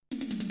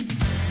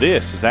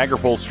This is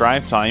AgriPulse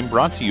Drive Time,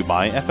 brought to you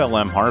by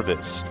FLM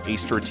Harvest, a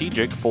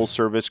strategic,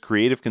 full-service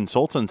creative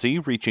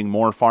consultancy reaching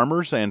more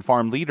farmers and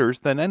farm leaders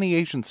than any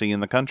agency in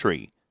the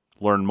country.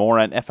 Learn more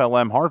at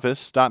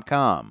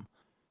FLMHarvest.com.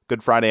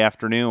 Good Friday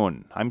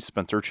afternoon. I'm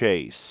Spencer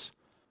Chase.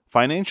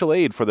 Financial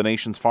aid for the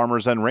nation's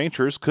farmers and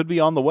ranchers could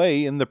be on the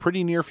way in the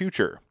pretty near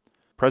future.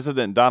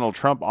 President Donald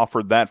Trump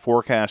offered that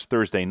forecast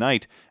Thursday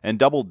night and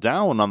doubled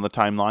down on the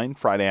timeline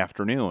Friday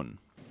afternoon.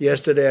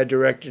 Yesterday, I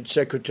directed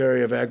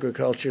Secretary of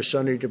Agriculture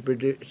Sonny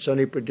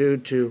Perdue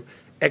to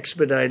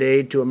expedite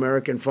aid to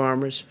American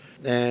farmers,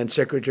 and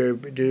Secretary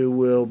Perdue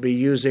will be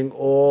using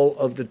all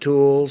of the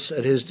tools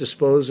at his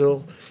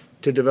disposal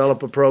to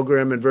develop a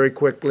program, and very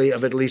quickly,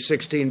 of at least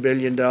 $16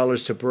 billion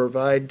to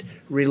provide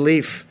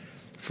relief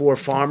for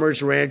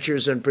farmers,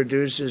 ranchers, and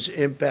producers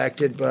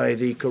impacted by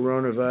the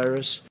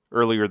coronavirus.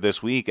 Earlier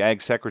this week,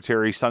 Ag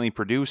Secretary Sonny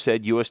Perdue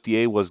said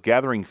USDA was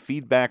gathering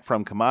feedback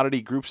from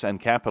commodity groups and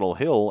Capitol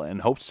Hill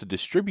and hopes to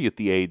distribute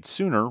the aid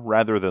sooner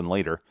rather than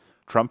later.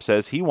 Trump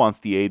says he wants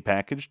the aid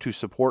package to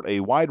support a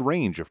wide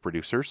range of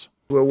producers.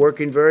 We're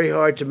working very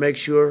hard to make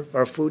sure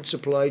our food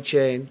supply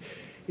chain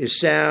is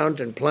sound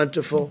and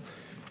plentiful,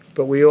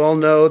 but we all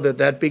know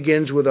that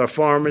begins with our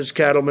farmers,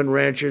 cattlemen,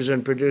 ranchers,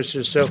 and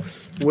producers. So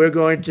we're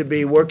going to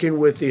be working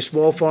with the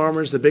small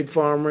farmers, the big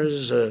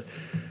farmers,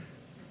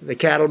 the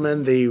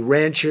cattlemen, the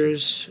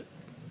ranchers,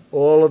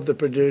 all of the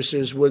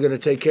producers. We're going to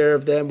take care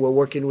of them. We're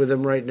working with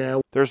them right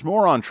now. There's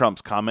more on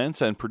Trump's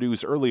comments and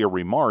Perdue's earlier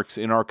remarks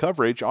in our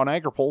coverage on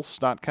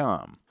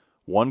agripulse.com.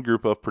 One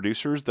group of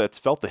producers that's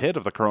felt the hit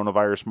of the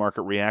coronavirus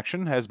market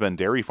reaction has been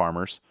dairy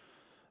farmers.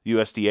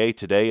 USDA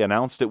today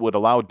announced it would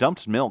allow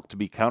dumped milk to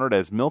be counted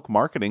as milk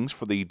marketings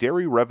for the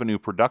Dairy Revenue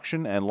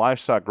Production and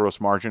Livestock Gross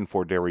Margin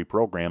for Dairy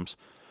programs.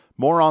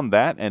 More on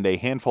that and a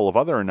handful of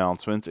other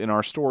announcements in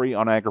our story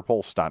on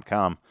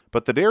agripulse.com.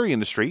 But the dairy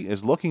industry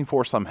is looking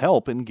for some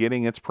help in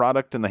getting its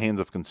product in the hands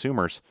of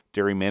consumers.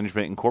 Dairy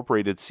Management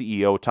Incorporated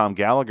CEO Tom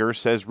Gallagher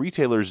says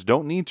retailers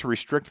don't need to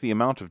restrict the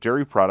amount of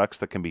dairy products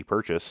that can be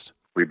purchased.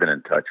 We've been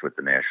in touch with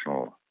the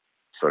National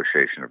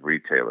Association of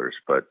Retailers,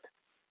 but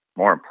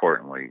more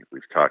importantly,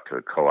 we've talked to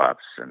the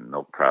co-ops and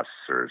milk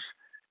processors,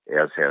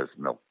 as has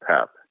Milk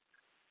Pep,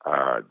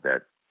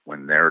 that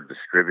when they're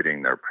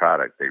distributing their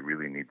product, they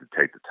really need to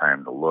take the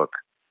time to look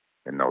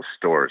in those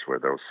stores where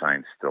those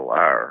signs still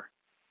are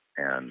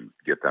and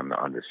get them to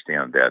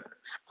understand that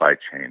supply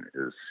chain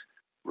is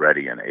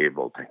ready and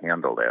able to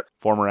handle that.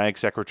 Former Ag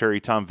Secretary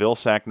Tom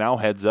Vilsack now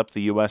heads up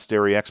the U.S.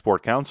 Dairy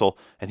Export Council,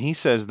 and he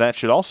says that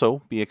should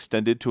also be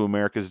extended to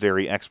America's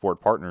dairy export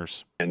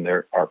partners. And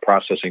there are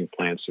processing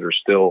plants that are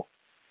still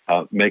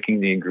making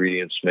the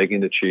ingredients,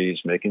 making the cheese,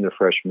 making the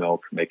fresh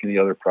milk, making the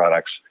other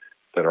products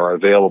that are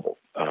available.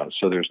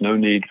 So there's no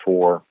need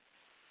for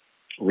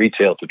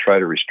retail to try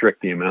to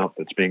restrict the amount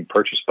that's being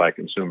purchased by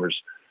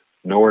consumers,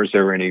 nor is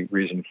there any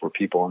reason for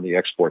people on the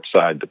export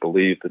side to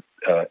believe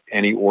that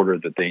any order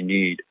that they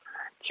need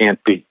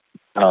can't be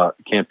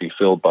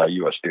filled by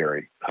U.S.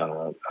 dairy,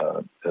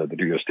 the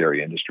U.S.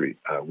 dairy industry.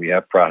 We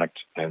have product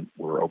and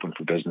we're open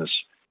for business.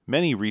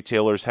 Many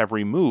retailers have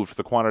removed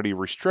the quantity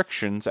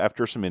restrictions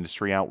after some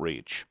industry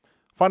outreach.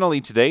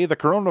 Finally today, the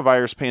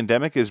coronavirus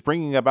pandemic is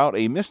bringing about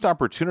a missed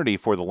opportunity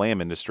for the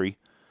lamb industry.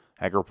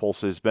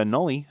 AgriPulse's Ben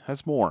Nully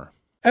has more.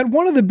 At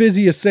one of the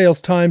busiest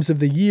sales times of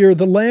the year,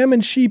 the lamb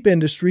and sheep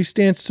industry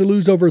stands to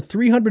lose over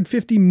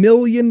 $350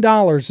 million in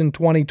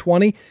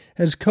 2020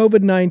 as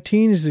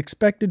COVID-19 is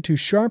expected to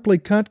sharply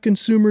cut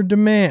consumer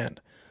demand.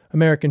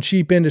 American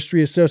Sheep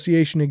Industry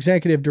Association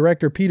Executive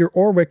Director Peter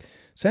Orwick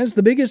says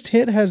the biggest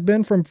hit has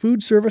been from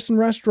food service and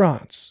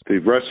restaurants. The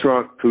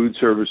restaurant food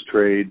service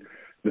trade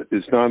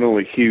is not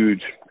only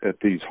huge at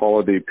these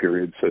holiday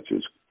periods such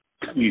as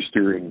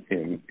Easter and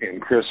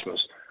Christmas,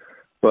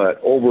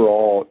 but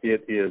overall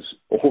it is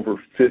over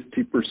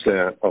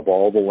 50% of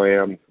all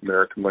the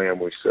American lamb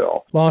we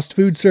sell. Lost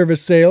food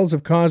service sales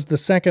have caused the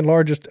second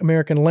largest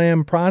American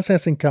lamb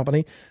processing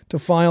company to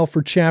file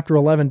for Chapter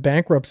 11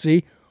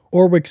 bankruptcy.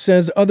 Orwick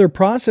says other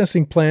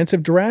processing plants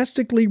have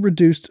drastically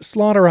reduced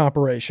slaughter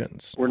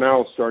operations. We're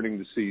now starting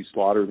to see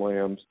slaughtered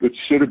lambs that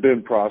should have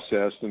been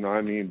processed, and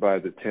I mean by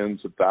the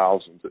tens of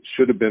thousands, that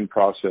should have been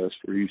processed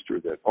for Easter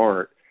that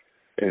aren't,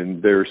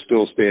 and they're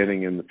still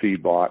standing in the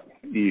feedlot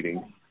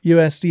eating.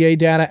 USDA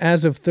data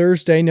as of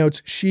Thursday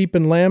notes sheep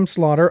and lamb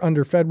slaughter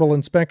under federal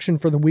inspection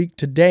for the week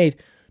to date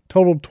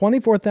totaled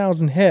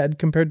 24,000 head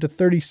compared to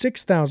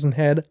 36,000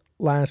 head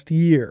last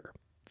year.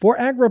 For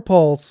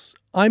AgriPulse,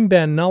 I'm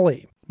Ben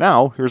Nully.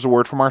 Now, here's a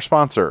word from our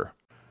sponsor.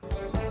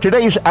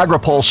 Today's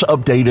AgriPulse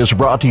update is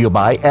brought to you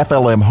by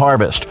FLM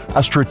Harvest,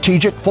 a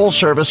strategic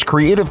full-service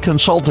creative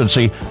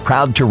consultancy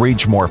proud to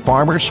reach more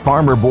farmers,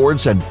 farmer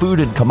boards, and food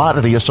and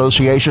commodity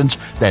associations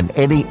than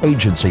any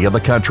agency in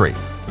the country.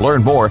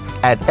 Learn more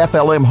at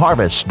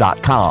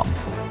FLMHarvest.com.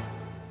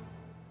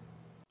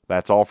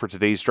 That's all for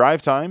today's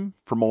Drive Time.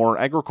 For more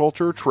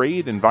agriculture,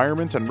 trade,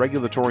 environment, and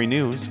regulatory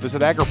news,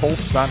 visit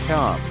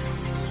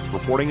agripulse.com.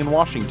 Reporting in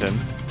Washington,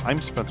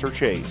 I'm Spencer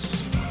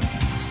Chase.